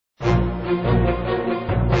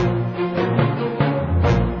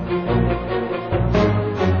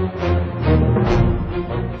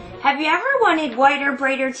Have you ever wanted whiter,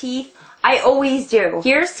 brighter teeth? I always do.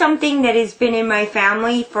 Here's something that has been in my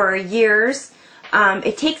family for years.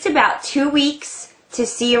 It takes about 2 weeks to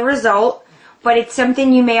see a result, but it's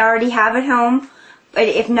something you may already have at home. But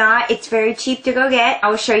if not, it's very cheap to go get.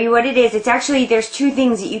 I'll show you what it is. It's actually, there's 2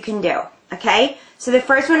 things that you can do, okay? So the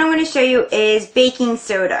first one I'm going to show you is baking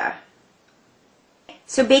soda.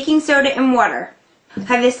 So baking soda and water. I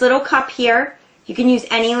have this little cup here. You can use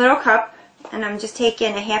any little cup. And I'm just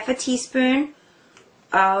taking a half a teaspoon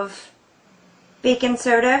of baking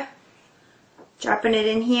soda, dropping it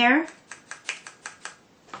in here.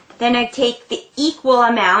 Then I take the equal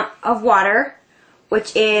amount of water,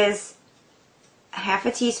 which is a half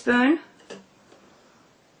a teaspoon.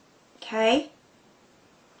 Okay.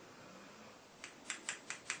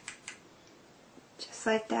 Just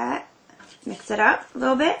like that. Mix it up a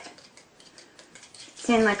little bit. It's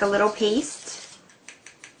in like a little paste.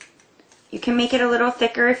 You can make it a little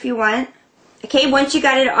thicker if you want. Okay, once you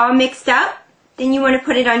got it all mixed up, then you want to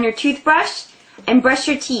put it on your toothbrush and brush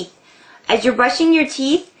your teeth. As you're brushing your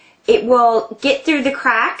teeth, it will get through the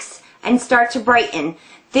cracks and start to brighten.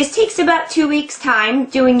 This takes about 2 weeks time,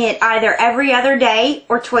 doing it either every other day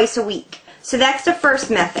or twice a week. So that's the first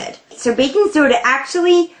method. So baking soda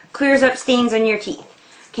actually clears up stains on your teeth.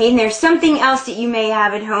 Okay, and there's something else that you may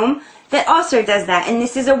have at home that also does that, and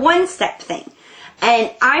this is a one-step thing.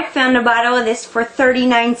 And I found a bottle of this for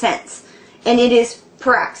 39 cents, and it is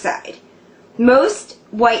peroxide. Most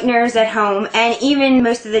whiteners at home, and even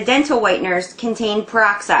most of the dental whiteners, contain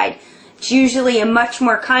peroxide. It's usually a much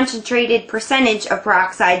more concentrated percentage of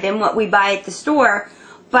peroxide than what we buy at the store,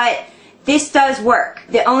 but this does work.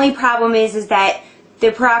 The only problem is that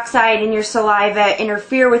the peroxide and your saliva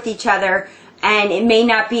interfere with each other, and it may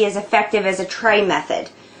not be as effective as a tray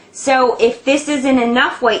method. So if this isn't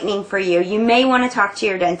enough whitening for you, you may want to talk to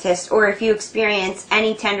your dentist, or if you experience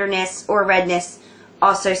any tenderness or redness,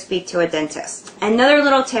 also speak to a dentist. Another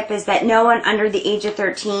little tip is that no one under the age of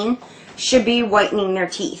 13 should be whitening their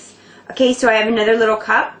teeth. Okay, so I have another little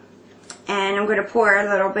cup, and I'm going to pour a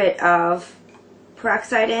little bit of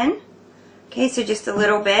peroxide in. Okay, so just a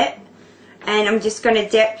little bit, and I'm just going to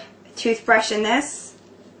dip a toothbrush in this.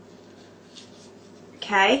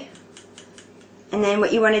 Okay. And then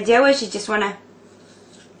what you want to do is you just want to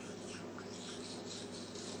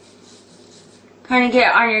kind of get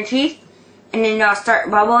it on your teeth, and then they'll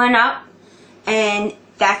start bubbling up, and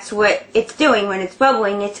that's what it's doing. When it's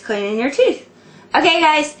bubbling, it's cleaning your teeth. Okay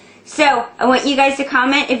guys, so I want you guys to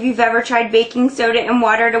comment if you've ever tried baking soda and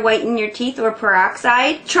water to whiten your teeth, or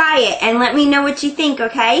peroxide. Try it and let me know what you think,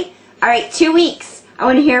 okay? Alright, 2 weeks. I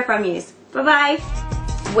want to hear from you. Bye-bye.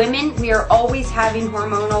 Women, we are always having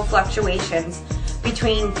hormonal fluctuations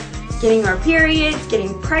between getting our periods,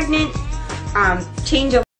 getting pregnant, change of